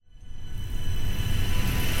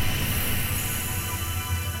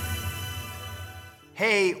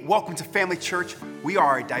Hey, welcome to Family Church. We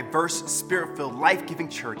are a diverse, spirit-filled, life-giving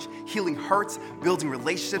church, healing hearts, building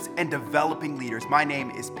relationships, and developing leaders. My name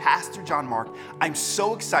is Pastor John Mark. I'm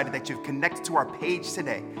so excited that you've connected to our page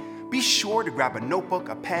today. Be sure to grab a notebook,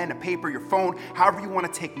 a pen, a paper, your phone, however you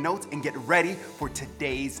want to take notes, and get ready for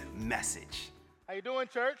today's message. How you doing,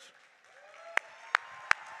 church?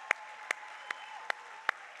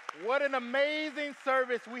 What an amazing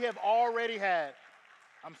service we have already had.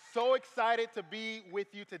 I'm so excited to be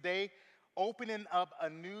with you today, opening up a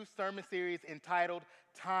new sermon series entitled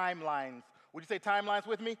Timelines. Would you say timelines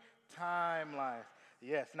with me? Timelines.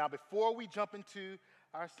 Yes. Now, before we jump into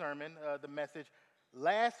our sermon, the message,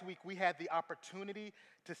 last week we had the opportunity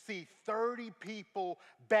to see 30 people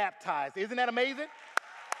baptized. Isn't that amazing?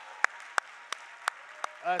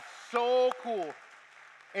 So cool.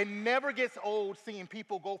 It never gets old seeing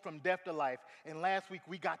people go from death to life. And last week,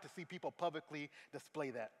 we got to see people publicly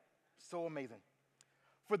display that. So amazing.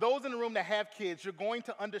 For those in the room that have kids, you're going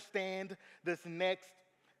to understand this next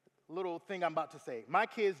little thing I'm about to say. My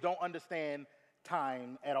kids don't understand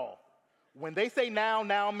time at all. When they say now,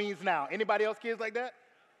 now means now. Anybody else kids like that?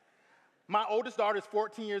 My oldest daughter is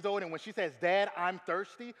 14 years old, and when she says, "Dad, I'm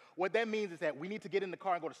thirsty," what that means is that we need to get in the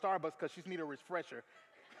car and go to Starbucks because she needs a refresher.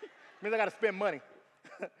 Means I got to spend money.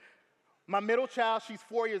 My middle child, she's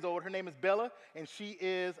 4 years old. Her name is Bella, and she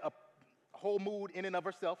is a whole mood in and of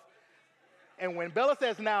herself. And when Bella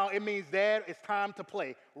says now, it means, Dad, it's time to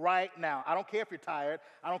play right now. I don't care if you're tired.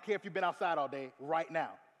 I don't care if you've been outside all day, right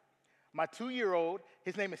now. My 2-year-old,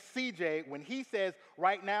 his name is CJ. When he says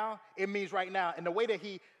right now, it means right now. And the way that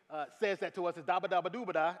he says that to us is dabba dabba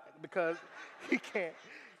dooba da, because he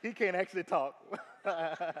can't actually talk.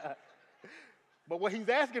 But what he's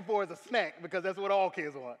asking for is a snack, because that's what all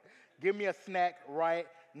kids want. Give me a snack right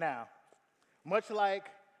now. Much like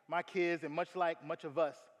my kids and much like much of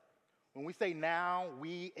us, when we say now,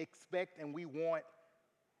 we expect and we want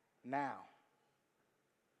now.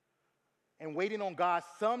 And waiting on God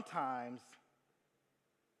sometimes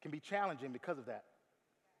can be challenging because of that.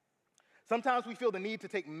 Sometimes we feel the need to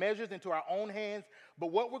take measures into our own hands, but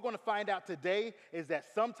what we're going to find out today is that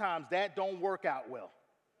sometimes that don't work out well.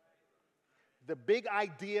 The big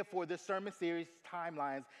idea for this sermon series,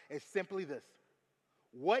 Timelines, is simply this.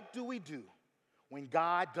 What do we do when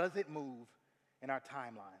God doesn't move in our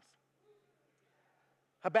timelines?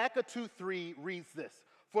 Habakkuk 2:3 reads this.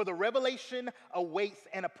 For the revelation awaits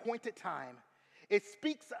an appointed time. It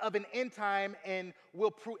speaks of an end time and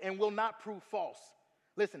will not prove false.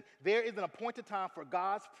 Listen, there is an appointed time for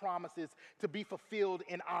God's promises to be fulfilled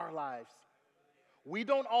in our lives. We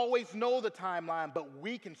don't always know the timeline, but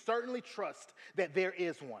we can certainly trust that there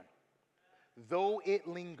is one. Though it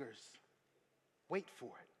lingers, wait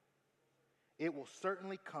for it. It will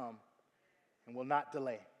certainly come and will not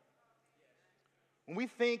delay. When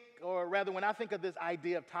I think of this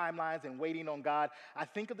idea of timelines and waiting on God, I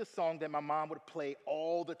think of the song that my mom would play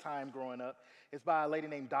all the time growing up. It's by a lady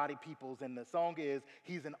named Dottie Peoples, and the song is,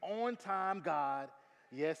 He's an on-time God,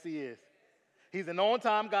 yes he is. He's an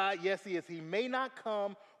on-time God, yes he is. He may not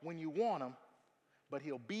come when you want him, but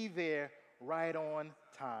he'll be there right on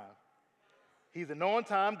time. He's an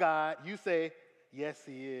on-time God. You say, yes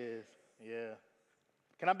he is. Yeah.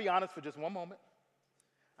 Can I be honest for just one moment?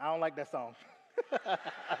 I don't like that song.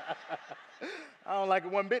 I don't like it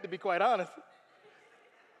one bit, to be quite honest.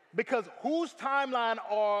 Because whose timeline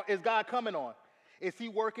is God coming on? Is he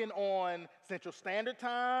working on Central Standard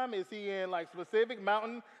Time? Is he in specific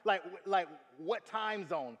mountain? Like what time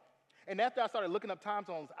zone? And after I started looking up time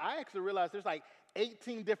zones, I actually realized there's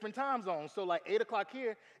 18 different time zones. So 8 o'clock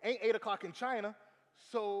here ain't 8 o'clock in China.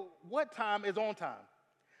 So what time is on time?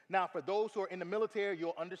 Now, for those who are in the military,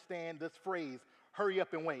 you'll understand this phrase, hurry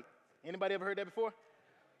up and wait. Anybody ever heard that before?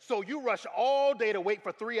 So you rush all day to wait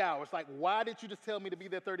for 3 hours. Why didn't you just tell me to be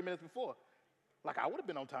there 30 minutes before? I would have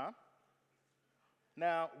been on time.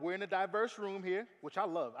 Now, we're in a diverse room here, which I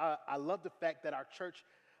love. I love the fact that our church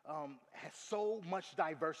has so much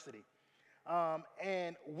diversity.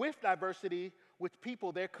 And with diversity, with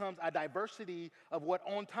people, there comes a diversity of what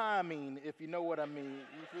on time mean, if you know what I mean.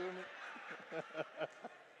 You feel me?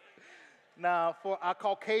 Now, for our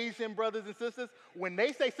Caucasian brothers and sisters, when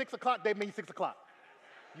they say 6 o'clock, they mean 6 o'clock.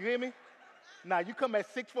 You hear me? Now, you come at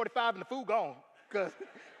 6:45 and the food gone, because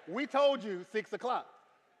we told you 6 o'clock.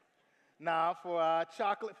 Now, for our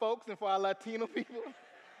chocolate folks and for our Latino people,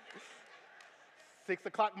 6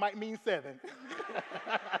 o'clock might mean 7.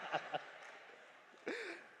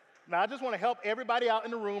 Now, I just want to help everybody out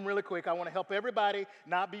in the room really quick. I want to help everybody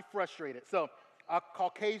not be frustrated. So, our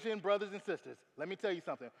Caucasian brothers and sisters, let me tell you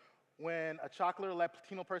something. When a chocolate or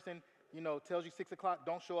Latino person, tells you 6 o'clock,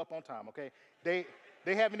 don't show up on time, okay?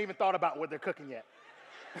 They haven't even thought about what they're cooking yet.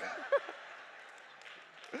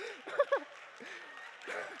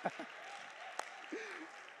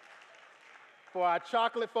 For our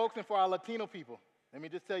chocolate folks and for our Latino people, let me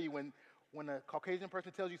just tell you, when a Caucasian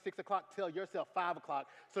person tells you 6 o'clock, tell yourself 5 o'clock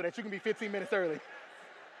so that you can be 15 minutes early.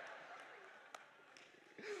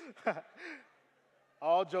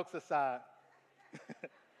 All jokes aside,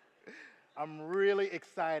 I'm really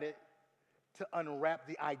excited to unwrap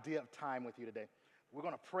the idea of time with you today. We're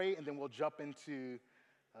going to pray and then we'll jump into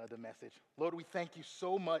the message. Lord, we thank you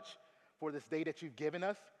so much for this day that you've given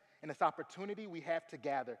us and this opportunity we have to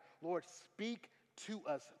gather. Lord, speak to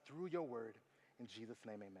us through your word. In Jesus'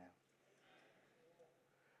 name, amen.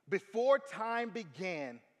 Before time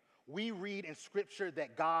began, we read in Scripture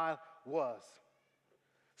that God was.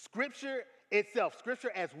 Scripture itself,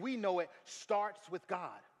 Scripture as we know it, starts with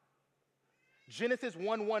God. Genesis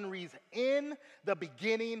 1:1 reads, "In the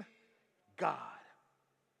beginning, God."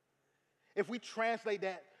 If we translate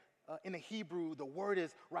that in the Hebrew, the word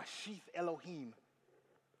is Rashith Elohim,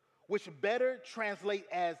 which better translate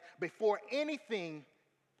as before anything,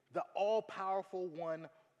 the all-powerful one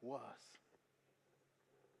was.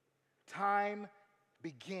 Time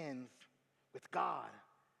begins with God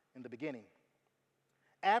in the beginning.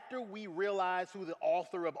 After we realize who the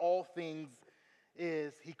author of all things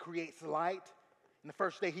is, he creates light. In the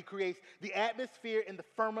first day, he creates the atmosphere and the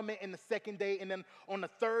firmament in the second day. And then on the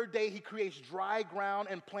third day, he creates dry ground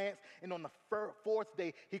and plants. And on the fourth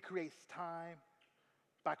day, he creates time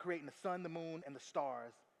by creating the sun, the moon, and the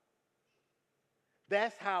stars.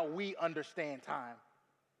 That's how we understand time.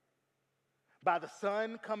 By the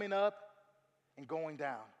sun coming up and going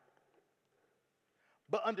down.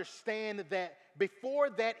 But understand that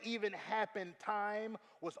before that even happened, time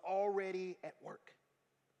was already at work.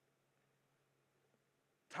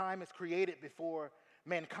 Time is created before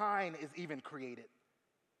mankind is even created,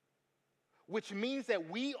 which means that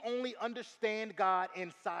we only understand God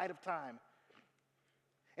inside of time.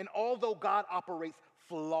 And although God operates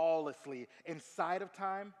flawlessly inside of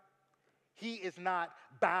time, he is not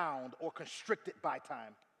bound or constricted by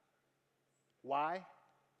time. Why?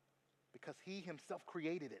 Because he himself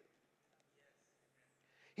created it.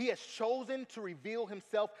 He has chosen to reveal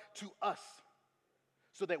himself to us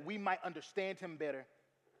so that we might understand him better.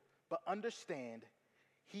 But understand,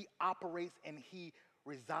 he operates and he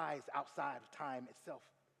resides outside of time itself.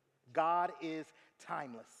 God is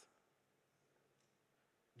timeless.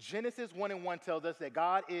 Genesis 1:1 tells us that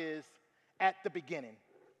God is at the beginning.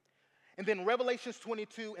 And then Revelations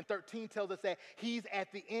 22:13 tells us that he's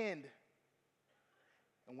at the end.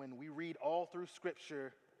 And when we read all through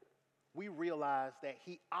Scripture, we realize that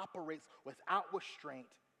he operates without restraint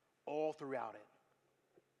all throughout it.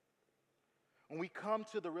 When we come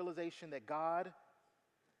to the realization that God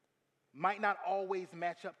might not always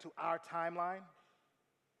match up to our timeline,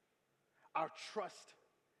 our trust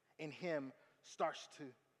in him starts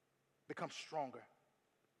to become stronger.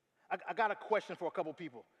 I got a question for a couple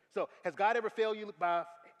people. So, has God ever failed you by,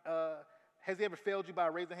 has he ever failed you by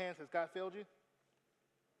raising hands? Has God failed you?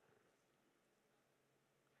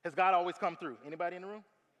 Has God always come through? Anybody in the room?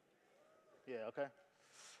 Yeah, okay.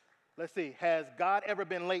 Let's see. Has God ever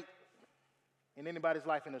been late in anybody's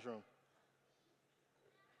life in this room?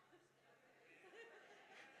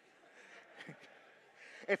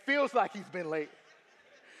 It feels like he's been late.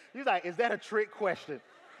 He's like, is that a trick question?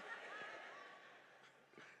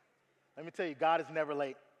 Let me tell you, God is never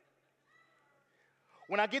late.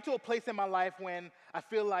 When I get to a place in my life when I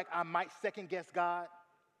feel like I might second guess God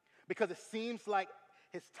because it seems like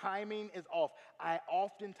his timing is off, I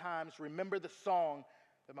oftentimes remember the song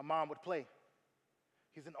that my mom would play.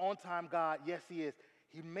 He's an on-time God. Yes, he is.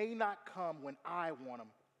 He may not come when I want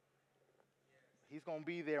him. He's going to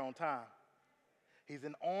be there on time. He's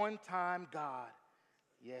an on-time God.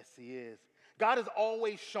 Yes, he is. God has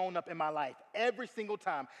always shown up in my life every single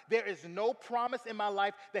time. There is no promise in my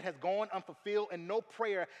life that has gone unfulfilled and no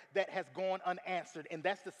prayer that has gone unanswered. And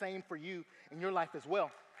that's the same for you in your life as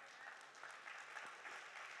well.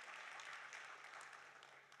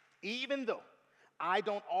 Even though I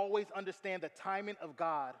don't always understand the timing of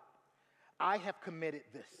God, I have committed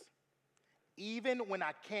this. Even when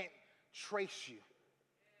I can't trace you,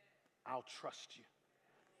 I'll trust you.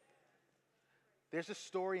 There's a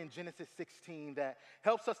story in Genesis 16 that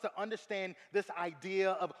helps us to understand this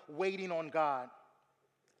idea of waiting on God.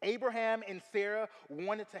 Abraham and Sarah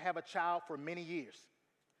wanted to have a child for many years.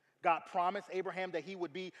 God promised Abraham that he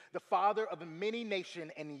would be the father of many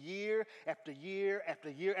nations, and year after year after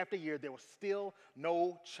year after year, there was still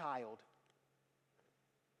no child.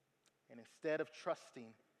 And instead of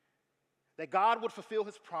trusting that God would fulfill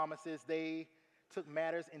his promises, they took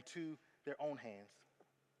matters into their own hands.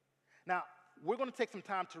 Now, we're going to take some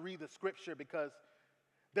time to read the scripture because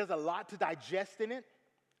there's a lot to digest in it.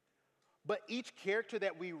 But each character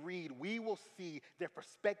that we read, we will see their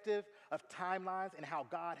perspective of timelines and how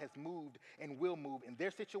God has moved and will move in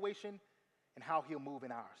their situation and how he'll move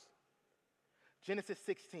in ours. Genesis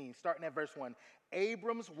 16, starting at verse 1.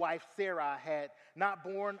 Abram's wife Sarai had not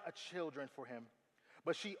borne a children for him,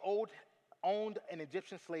 but she owned an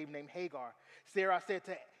Egyptian slave named Hagar. Sarai said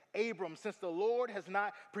to Abram, since the Lord has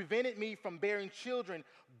not prevented me from bearing children,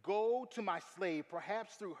 go to my slave.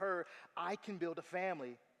 Perhaps through her I can build a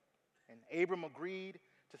family. And Abram agreed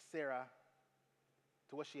to Sarah,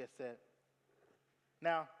 to what she had said.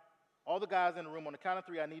 Now, all the guys in the room, on the count of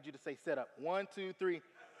three, I need you to say set up. 1, 2, 3.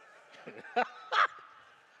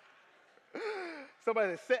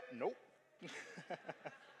 Somebody said, nope.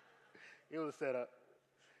 It was a setup.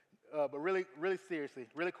 But really, really seriously,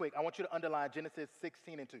 really quick, I want you to underline Genesis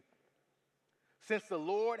 16 and 2. Since the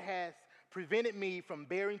Lord has prevented me from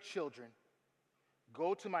bearing children,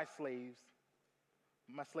 go to my slave,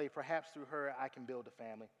 perhaps through her I can build a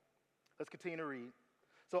family. Let's continue to read.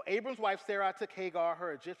 So Abram's wife Sarah took Hagar,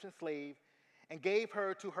 her Egyptian slave, and gave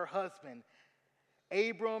her to her husband,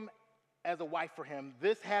 Abram, as a wife for him.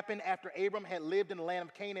 This happened after Abram had lived in the land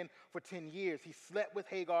of Canaan for 10 years. He slept with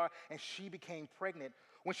Hagar, and she became pregnant.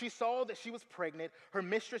 When she saw that she was pregnant, her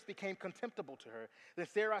mistress became contemptible to her. Then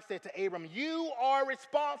Sarah said to Abram, you are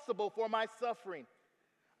responsible for my suffering.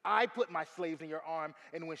 I put my slaves in your arm,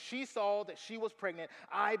 and when she saw that she was pregnant,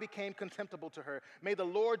 I became contemptible to her. May the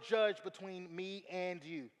Lord judge between me and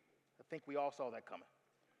you. I think we all saw that coming.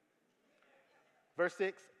 Verse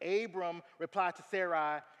 6, Abram replied to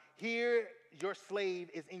Sarai, here your slave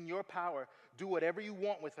is in your power. Do whatever you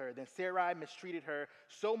want with her. Then Sarai mistreated her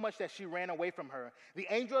so much that she ran away from her. The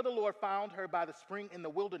angel of the Lord found her by the spring in the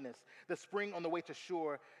wilderness, the spring on the way to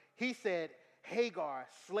shore. He said, Hagar,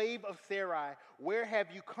 slave of Sarai, where have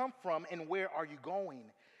you come from and where are you going?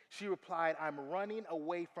 She replied, I'm running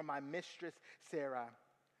away from my mistress Sarai.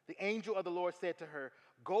 The angel of the Lord said to her,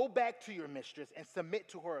 go back to your mistress and submit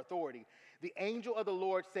to her authority. The angel of the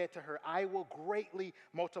Lord said to her, I will greatly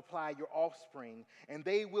multiply your offspring, and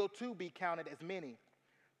they will too be counted as many.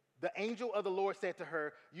 The angel of the Lord said to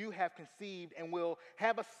her, you have conceived and will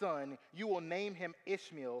have a son. You will name him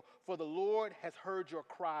Ishmael, for the Lord has heard your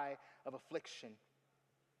cry of affliction.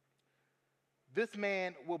 This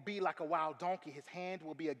man will be like a wild donkey. His hand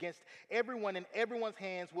will be against everyone, and everyone's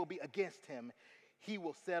hands will be against him. He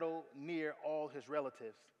will settle near all his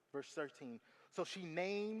relatives. Verse 13. So she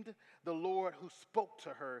named the Lord who spoke to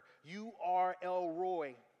her, you are El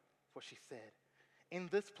Roi, for she said, in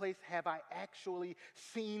this place have I actually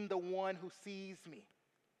seen the one who sees me.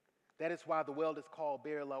 That is why the well is called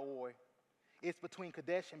Beer Lahai. It's between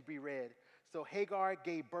Kadesh and Bered. So Hagar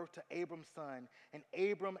gave birth to Abram's son, and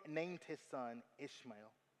Abram named his son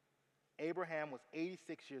Ishmael. Abraham was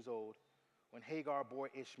 86 years old when Hagar bore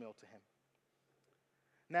Ishmael to him.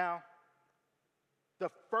 Now, the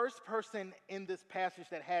first person in this passage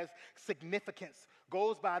that has significance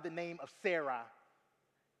goes by the name of Sarah.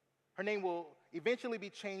 Her name will eventually be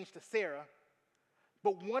changed to Sarah.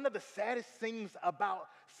 But one of the saddest things about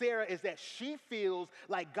Sarah is that she feels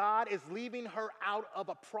like God is leaving her out of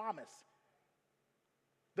a promise.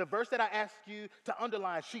 The verse that I asked you to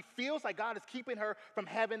underline, she feels like God is keeping her from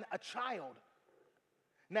having a child.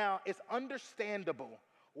 Now, it's understandable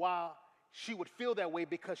why she would feel that way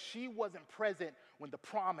because she wasn't present when the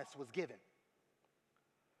promise was given.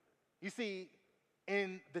 You see,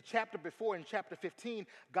 in the chapter before, in chapter 15,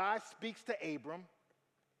 God speaks to Abram.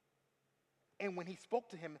 And when he spoke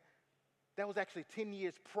to him, that was actually 10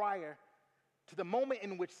 years prior to the moment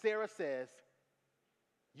in which Sarah says,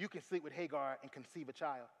 you can sleep with Hagar and conceive a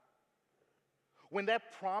child. When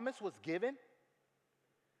that promise was given,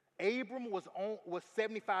 Abram was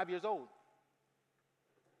 75 years old.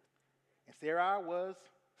 And Sarah was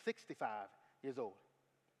 65 years old.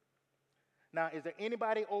 Now, is there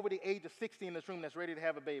anybody over the age of 60 in this room that's ready to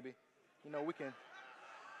have a baby? You know, we can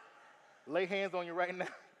lay hands on you right now.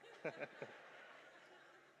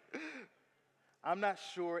 I'm not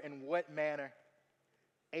sure in what manner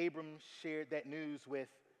Abram shared that news with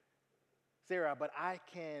Sarah, but I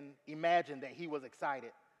can imagine that he was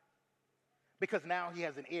excited. Because now he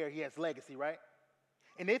has an heir, he has legacy, right?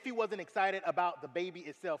 And if he wasn't excited about the baby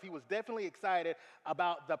itself, he was definitely excited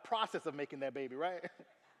about the process of making that baby, right?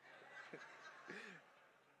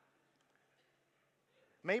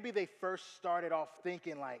 Maybe they first started off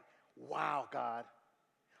thinking like, wow, God,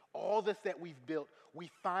 all this that we've built,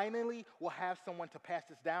 we finally will have someone to pass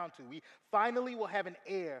this down to. We finally will have an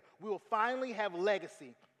heir. We will finally have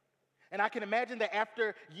legacy. And I can imagine that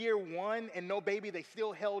after year 1 and no baby, they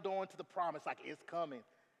still held on to the promise like it's coming.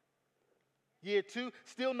 Year 2,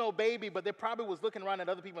 still no baby, but they probably was looking around at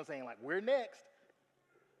other people and saying like, we're next.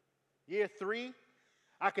 Year 3,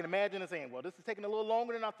 I can imagine them saying, well, this is taking a little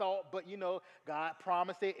longer than I thought, but God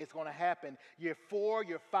promised it, it's going to happen. Year 4,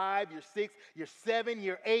 year 5, year 6, year 7,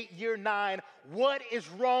 year 8, year 9, what is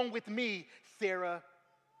wrong with me? Sarah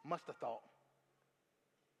must have thought.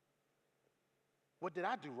 What did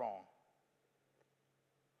I do wrong?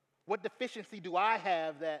 What deficiency do I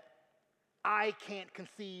have that I can't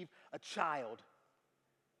conceive a child?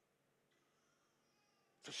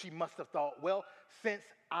 So she must have thought, well, since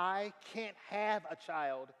I can't have a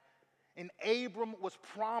child and Abram was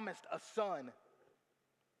promised a son,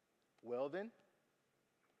 well then,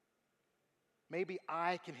 maybe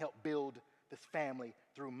I can help build this family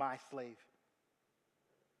through my slave.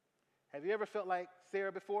 Have you ever felt like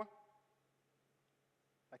Sarah before?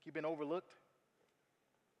 Like you've been overlooked?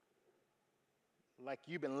 Like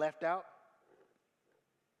you've been left out?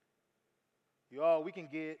 Y'all, we can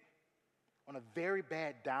get on a very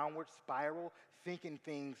bad downward spiral, thinking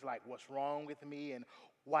things like, what's wrong with me, and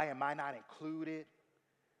why am I not included,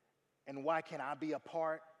 and why can't I be a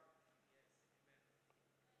part?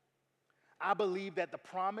 I believe that the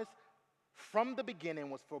promise from the beginning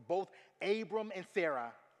was for both Abram and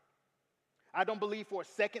Sarah. I don't believe for a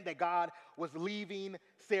second that God was leaving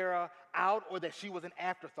Sarah out or that she was an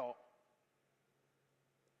afterthought.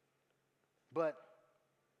 But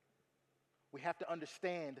we have to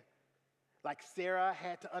understand, like Sarah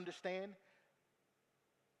had to understand,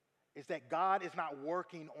 is that God is not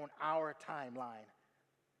working on our timeline.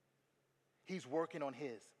 He's working on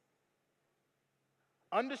His.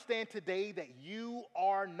 Understand today that you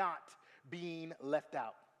are not being left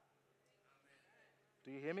out.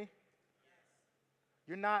 Do you hear me?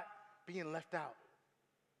 You're not being left out.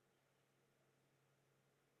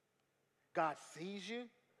 God sees you,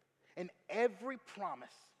 and every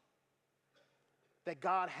promise that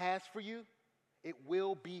God has for you, it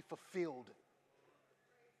will be fulfilled.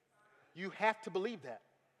 You have to believe that.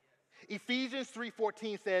 Ephesians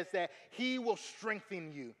 3:14 says that He will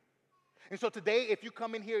strengthen you. And so today, if you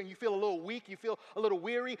come in here and you feel a little weak, you feel a little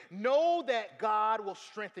weary, know that God will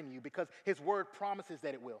strengthen you because His word promises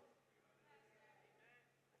that it will.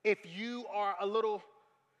 If you are a little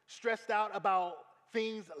stressed out about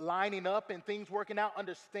things lining up and things working out,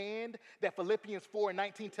 understand that Philippians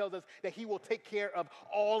 4:19 tells us that He will take care of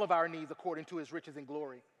all of our needs according to His riches and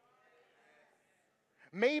glory.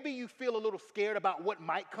 Maybe you feel a little scared about what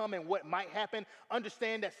might come and what might happen.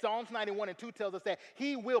 Understand that Psalms 91:2 tells us that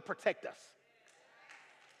He will protect us.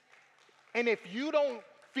 And if you don't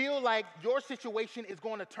feel like your situation is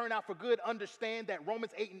going to turn out for good, understand that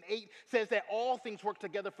Romans 8:8 says that all things work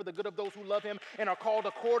together for the good of those who love Him and are called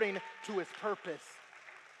according to His purpose.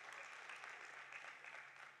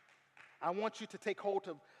 I want you to take hold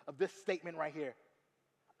of this statement right here.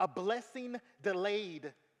 A blessing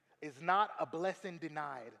delayed is not a blessing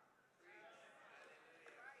denied.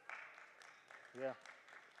 Yeah.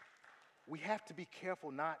 We have to be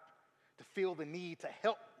careful not to feel the need to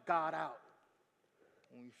help God out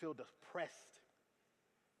when we feel depressed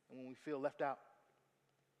and when we feel left out.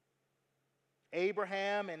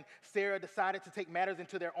 Abraham and Sarah decided to take matters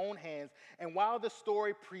into their own hands. And while the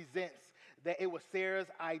story presents that it was Sarah's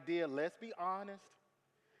idea, let's be honest,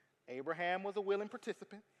 Abraham was a willing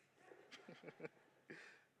participant.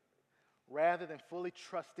 Rather than fully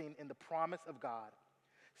trusting in the promise of God,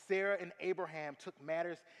 Sarah and Abraham took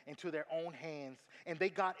matters into their own hands, and they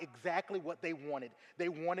got exactly what they wanted. They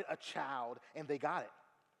wanted a child, and they got it.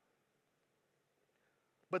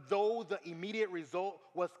 But though the immediate result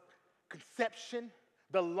was conception,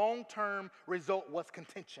 the long-term result was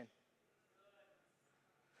contention.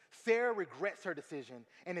 Sarah regrets her decision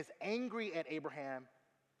and is angry at Abraham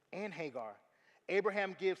and Hagar.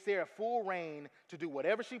 Abraham gives Sarah full reign to do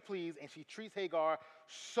whatever she pleases, and she treats Hagar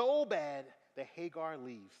so bad that Hagar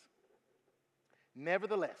leaves.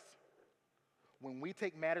 Nevertheless, when we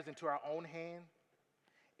take matters into our own hand,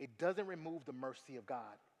 it doesn't remove the mercy of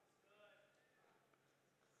God.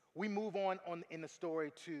 We move on in the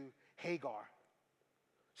story to Hagar.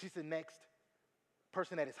 She's the next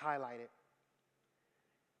person that is highlighted.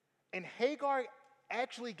 And Hagar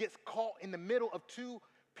actually gets caught in the middle of two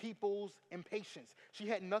people's impatience. She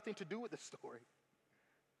had nothing to do with the story.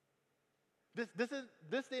 This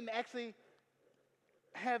didn't actually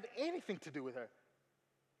have anything to do with her.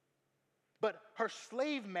 But her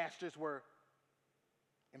slave masters were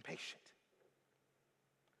impatient.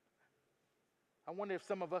 I wonder if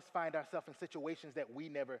some of us find ourselves in situations that we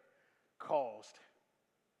never caused.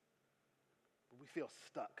 But we feel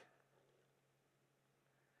stuck.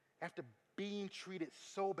 after being treated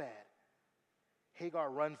so bad, Hagar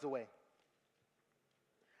runs away.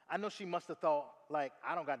 I know she must have thought, like,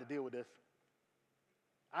 I don't got to deal with this.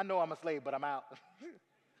 I know I'm a slave, but I'm out.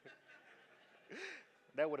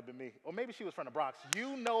 That would have been me. Or maybe she was from the Bronx.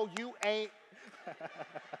 You know you ain't.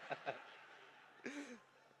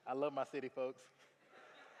 I love my city, folks.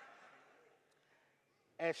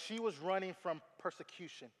 As she was running from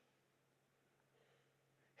persecution,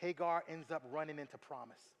 Hagar ends up running into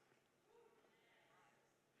promise.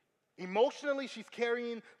 Emotionally, she's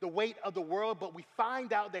carrying the weight of the world, but we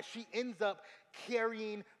find out that she ends up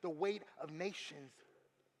carrying the weight of nations.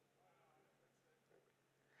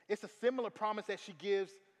 It's a similar promise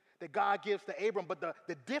that God gives to Abram, but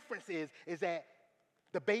the difference is that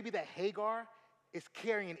the baby that Hagar is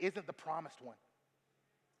carrying isn't the promised one.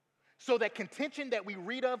 So that contention that we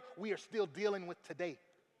read of, we are still dealing with today.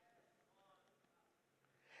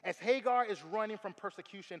 As Hagar is running from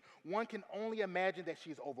persecution, one can only imagine that she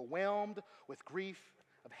is overwhelmed with grief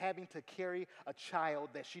of having to carry a child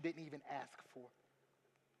that she didn't even ask for.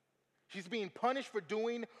 She's being punished for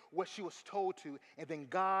doing what she was told to, and then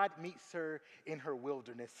God meets her in her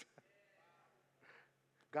wilderness.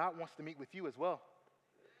 God wants to meet with you as well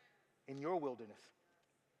in your wilderness.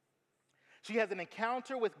 She has an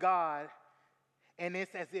encounter with God, and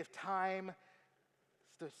it's as if time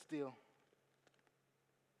stood still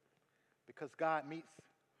because God meets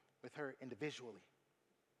with her individually.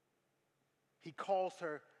 He calls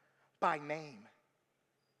her by name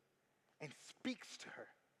and speaks to her.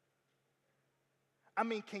 I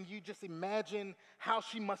mean, can you just imagine how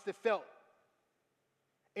she must have felt?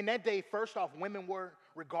 In that day, first off, women were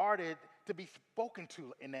regarded to be spoken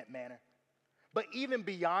to in that manner. But even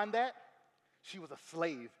beyond that, she was a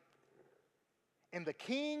slave. And the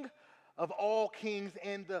king of all kings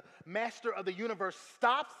and the master of the universe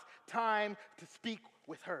stops time to speak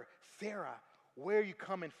with her. Sarah, where are you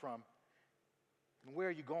coming from? And where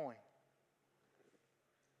are you going?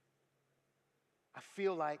 I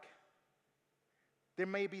feel like there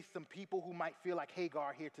may be some people who might feel like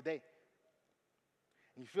Hagar here today.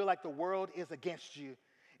 And you feel like the world is against you.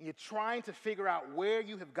 And you're trying to figure out where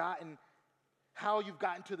you have gotten, how you've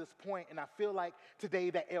gotten to this point. And I feel like today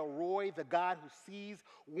that El Roi, the God who sees,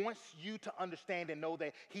 wants you to understand and know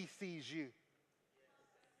that he sees you.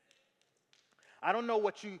 I don't know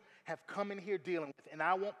what you have come in here dealing with, and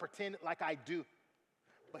I won't pretend like I do,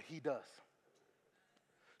 but he does.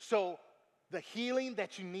 So the healing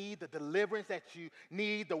that you need, the deliverance that you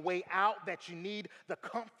need, the way out that you need, the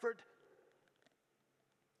comfort,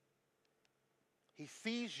 he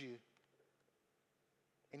sees you,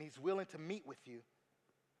 and he's willing to meet with you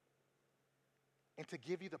and to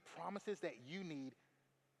give you the promises that you need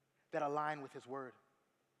that align with his word.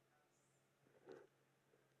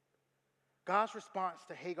 God's response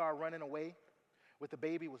to Hagar running away with the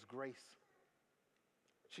baby was grace.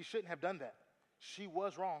 She shouldn't have done that. She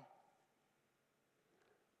was wrong.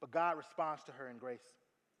 But God responds to her in grace.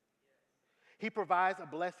 He provides a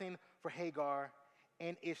blessing for Hagar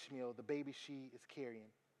and Ishmael, the baby she is carrying.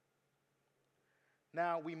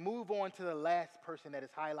 Now we move on to the last person that is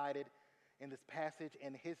highlighted in this passage,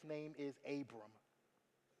 and his name is Abram.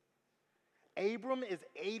 Abram is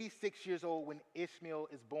 86 years old when Ishmael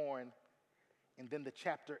is born, and then the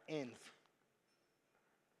chapter ends.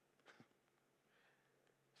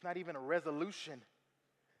 It's not even a resolution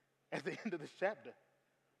at the end of this chapter.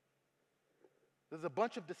 There's a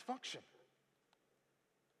bunch of dysfunction.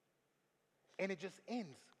 And it just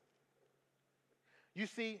ends. You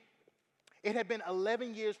see, it had been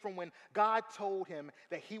 11 years from when God told him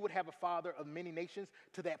that he would have a father of many nations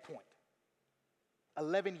to that point.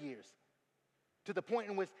 11 years. To the point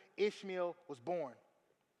in which Ishmael was born.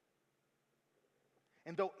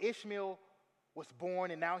 And though Ishmael was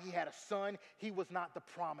born and now he had a son, he was not the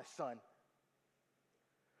promised son.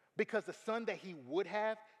 Because the son that he would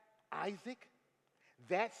have, Isaac,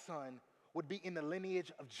 that son would be in the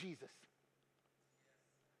lineage of Jesus.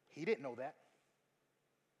 He didn't know that.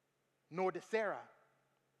 Nor did Sarah.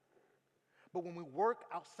 But when we work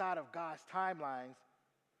outside of God's timelines,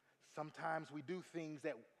 sometimes we do things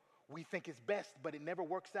that we think is best, but it never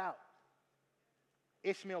works out.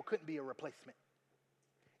 Ishmael couldn't be a replacement.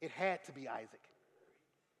 It had to be Isaac.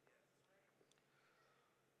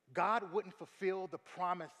 God wouldn't fulfill the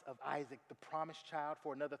promise of Isaac, the promised child,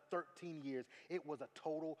 for another 13 years. It was a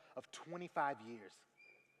total of 25 years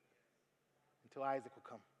until Isaac would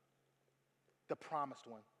come, the promised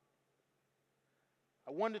one.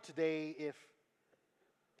 I wonder today if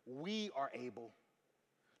we are able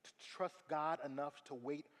to trust God enough to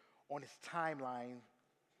wait on his timeline,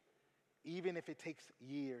 even if it takes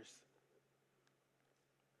years.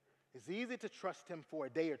 It's easy to trust him for a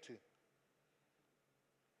day or two.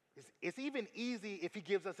 It's even easy if he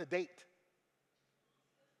gives us a date.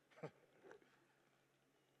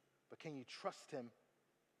 But can you trust him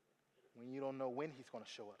when you don't know when he's going to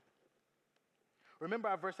show up? Remember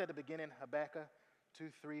our verse at the beginning, Habakkuk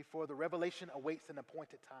 2:3, the revelation awaits an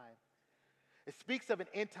appointed time. It speaks of an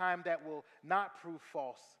end time that will not prove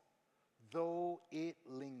false, though it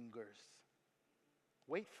lingers.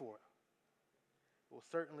 Wait for it. It will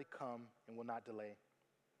certainly come and will not delay.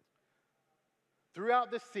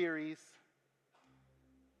 Throughout this series,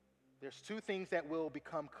 there's two things that will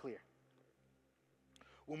become clear.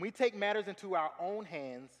 When we take matters into our own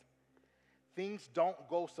hands, things don't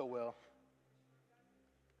go so well.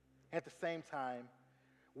 At the same time,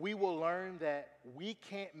 we will learn that we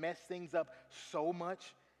can't mess things up so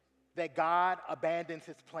much that God abandons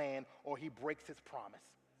his plan or he breaks his promise.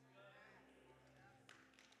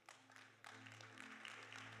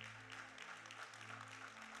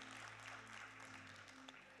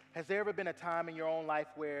 Has there ever been a time in your own life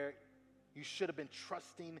where you should have been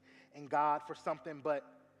trusting in God for something, but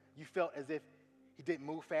you felt as if he didn't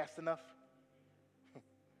move fast enough?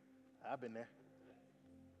 I've been there.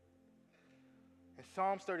 In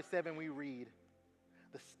Psalms 37, we read,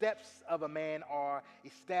 "The steps of a man are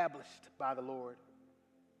established by the Lord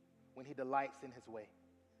when he delights in his way.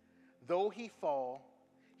 Though he fall,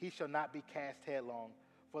 he shall not be cast headlong,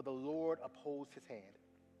 for the Lord upholds his hand."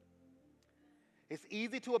 It's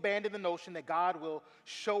easy to abandon the notion that God will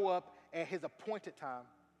show up at his appointed time.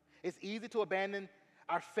 It's easy to abandon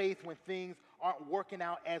our faith when things aren't working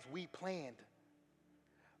out as we planned.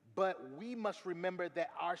 But we must remember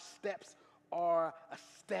that our steps are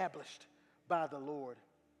established by the Lord.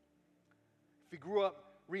 If you grew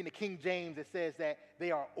up reading the King James, it says that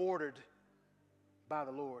they are ordered by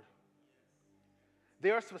the Lord.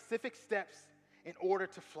 There are specific steps in order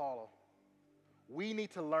to follow. We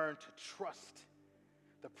need to learn to trust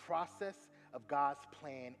the process of God's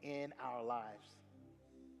plan in our lives.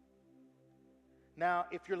 Now,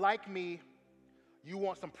 if you're like me, you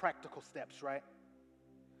want some practical steps, right?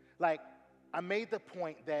 Like, I made the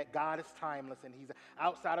point that God is timeless and he's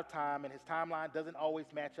outside of time and his timeline doesn't always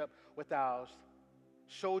match up with ours.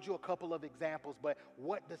 Showed you a couple of examples, but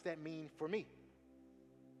what does that mean for me?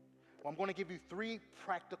 Well, I'm going to give you 3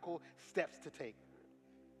 practical steps to take.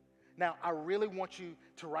 Now, I really want you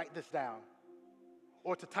to write this down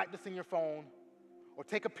or to type this in your phone or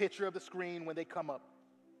take a picture of the screen when they come up.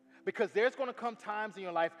 Because there's going to come times in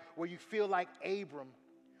your life where you feel like Abram.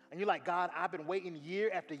 And you're like, God, I've been waiting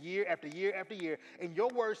year after year after year after year. And your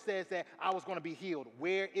word says that I was going to be healed.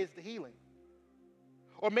 Where is the healing?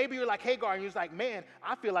 Or maybe you're like Hagar and you're just like, man,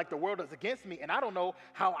 I feel like the world is against me and I don't know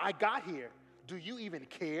how I got here. Do you even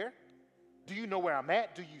care? Do you know where I'm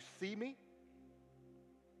at? Do you see me?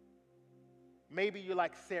 Maybe you're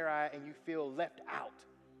like Sarah and you feel left out.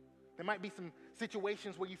 There might be some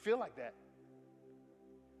situations where you feel like that.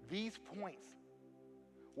 These points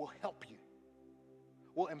will help you,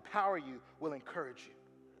 will empower you, will encourage you.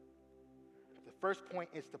 The first point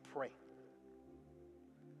is to pray.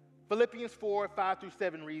 Philippians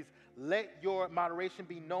 4:5-7 reads, "Let your moderation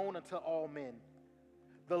be known unto all men.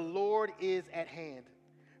 The Lord is at hand.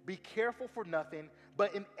 Be careful for nothing,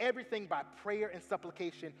 but in everything by prayer and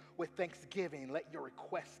supplication with thanksgiving, let your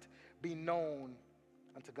request be known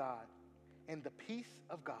unto God. And the peace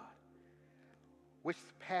of God, which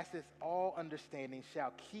passes all understanding,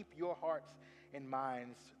 shall keep your hearts and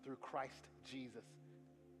minds through Christ Jesus."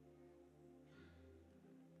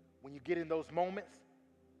 When you get in those moments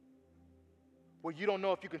where you don't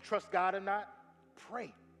know if you can trust God or not,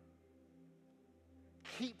 pray.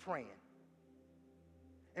 Keep praying.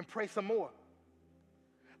 And pray some more.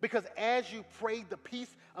 Because as you pray, the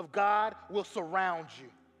peace of God will surround you.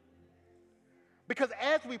 Because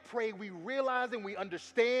as we pray, we realize and we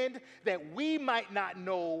understand that we might not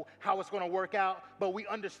know how it's going to work out, but we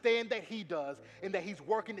understand that he does and that he's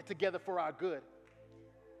working it together for our good.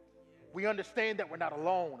 We understand that we're not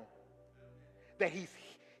alone, that he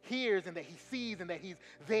hears and that he sees and that he's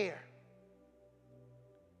there.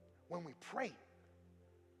 When we pray,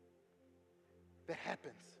 that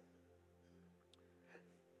happens.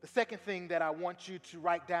 The second thing that I want you to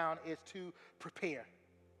write down is to prepare.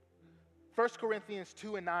 1 Corinthians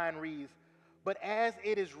 2:9 reads, "But as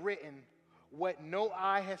it is written, what no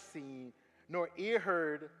eye has seen, nor ear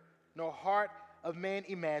heard, nor heart of man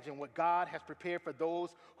imagined, what God has prepared for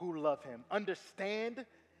those who love him." Understand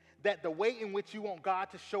that the way in which you want God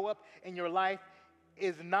to show up in your life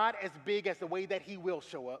is not as big as the way that he will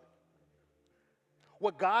show up.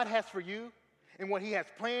 What God has for you and what he has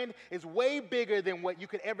planned is way bigger than what you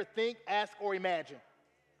could ever think, ask, or imagine.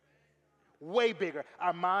 way bigger.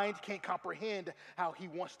 Our minds can't comprehend how he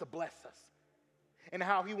wants to bless us and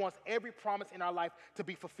how he wants every promise in our life to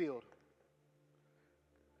be fulfilled.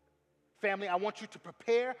 Family, I want you to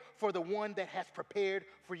prepare for the one that has prepared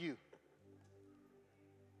for you.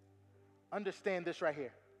 Understand this right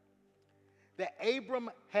here. That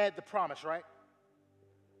Abram had the promise, right?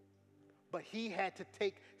 But he had to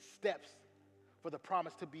take steps for the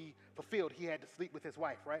promise to be fulfilled. He had to sleep with his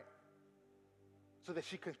wife, right? So that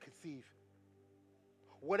she could conceive.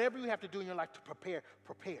 Whatever you have to do in your life to prepare,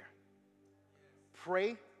 prepare.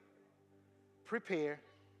 Pray, prepare.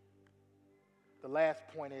 The last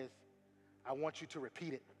point is, I want you to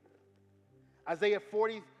repeat it. Isaiah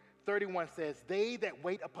 40:31 says, they that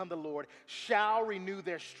wait upon the Lord shall renew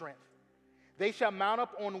their strength. They shall mount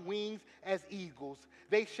up on wings as eagles.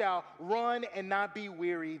 They shall run and not be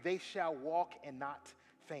weary. They shall walk and not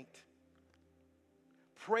faint.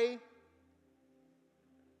 Pray,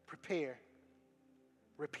 prepare,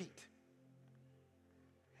 repeat.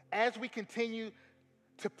 As we continue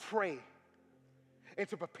to pray and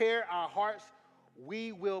to prepare our hearts,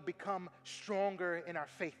 we will become stronger in our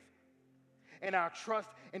faith and our trust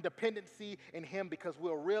and dependency in him, because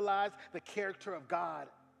we'll realize the character of God,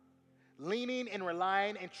 leaning and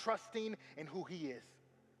relying and trusting in who he is.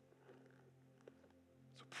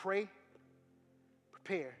 So pray,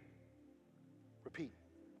 prepare, repeat.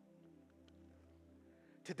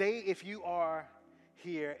 Today, if you are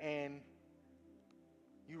here and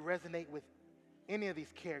you resonate with any of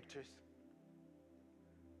these characters,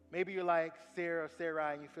 maybe you're like Sarah or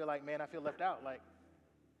Sarai and you feel like, man, I feel left out. Like,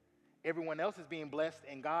 everyone else is being blessed,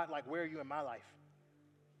 and God, like, where are you in my life?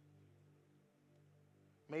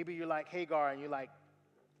 Maybe you're like Hagar and you're like,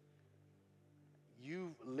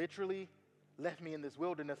 you literally left me in this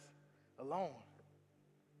wilderness alone.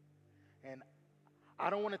 And I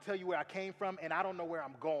don't want to tell you where I came from, and I don't know where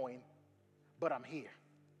I'm going, but I'm here.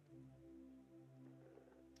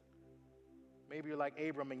 Maybe you're like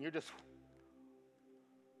Abram and you're just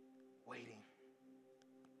waiting.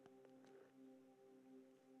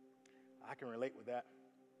 I can relate with that.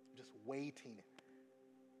 Just waiting.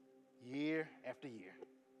 Year after year.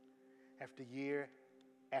 After year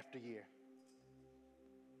after year.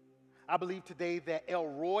 I believe today that El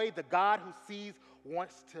Roy, the God who sees,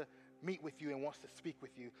 wants to meet with you and wants to speak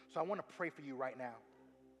with you. So I want to pray for you right now.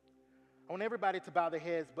 I want everybody to bow their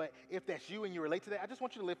heads, but if that's you and you relate to that, I just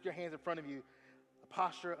want you to lift your hands in front of you, a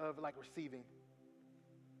posture of like receiving.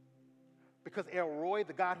 Because El Roy,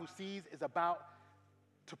 the God who sees, is about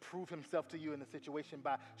to prove himself to you in the situation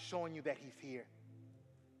by showing you that he's here,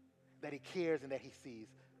 that he cares and that he sees.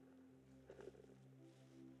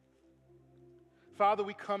 Father,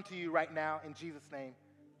 we come to you right now in Jesus' name,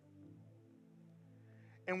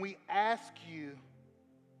 and we ask you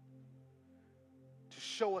to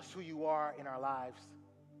show us who you are in our lives.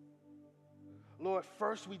 Lord,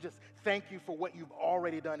 first we just thank you for what you've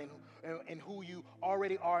already done and who you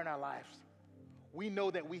already are in our lives. We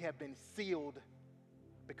know that we have been sealed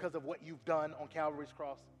because of what you've done on Calvary's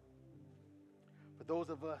cross. For those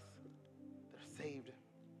of us that are saved,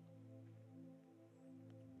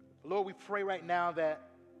 Lord, we pray right now that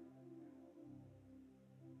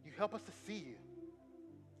you help us to see you,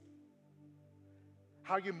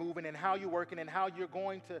 how you're moving and how you're working and how you're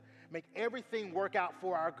going to make everything work out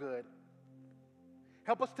for our good.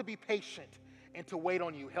 Help us to be patient and to wait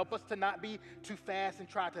on you. Help us to not be too fast and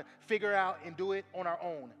try to figure out and do it on our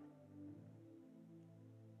own.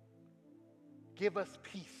 Give us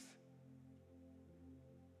peace.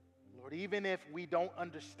 Lord, even if we don't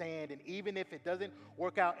understand and even if it doesn't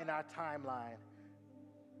work out in our timeline,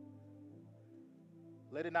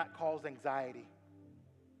 let it not cause anxiety.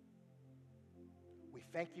 We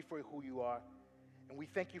thank you for who you are, and we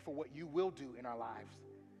thank you for what you will do in our lives.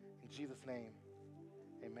 In Jesus' name,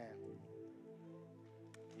 amen.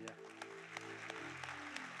 Yeah.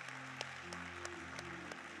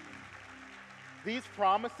 These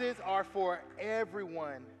promises are for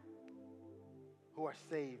everyone who are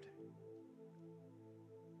saved.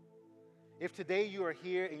 If today you are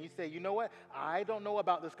here and you say, you know what, I don't know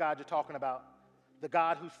about this God you're talking about. The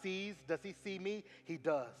God who sees, does he see me? He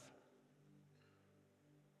does.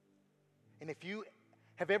 And if you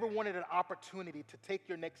have ever wanted an opportunity to take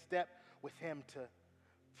your next step with him, to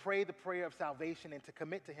pray the prayer of salvation and to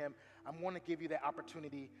commit to him, I'm going to give you that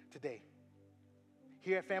opportunity today.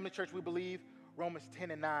 Here at Family Church, we believe Romans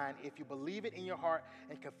 10:9, if you believe it in your heart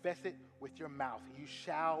and confess it with your mouth, you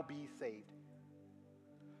shall be saved.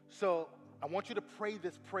 So I want you to pray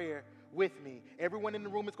this prayer with me. Everyone in the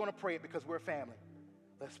room is going to pray it because we're a family.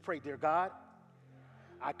 Let's pray. Dear God,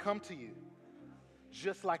 I come to you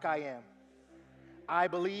just like I am. I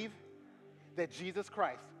believe that Jesus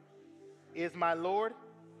Christ is my Lord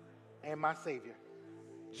and my Savior.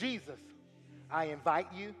 Jesus, I invite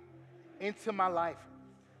you into my life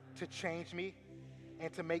to change me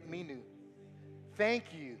and to make me new.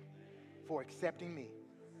 Thank you for accepting me.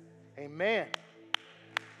 Amen.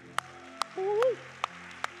 Woo-hoo.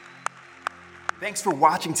 Thanks for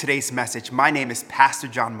watching today's message. My name is Pastor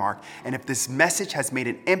John Mark, and if this message has made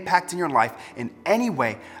an impact in your life in any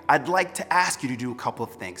way, I'd like to ask you to do a couple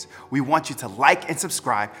of things. We want you to like and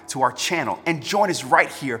subscribe to our channel and join us right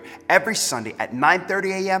here every Sunday at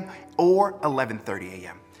 9:30 a.m. or 11:30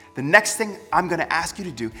 a.m. The next thing I'm going to ask you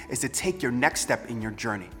to do is to take your next step in your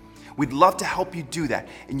journey. We'd love to help you do that,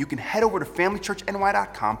 and you can head over to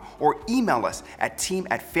familychurchny.com or email us at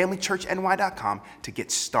team@familychurchny.com to get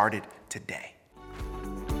started today.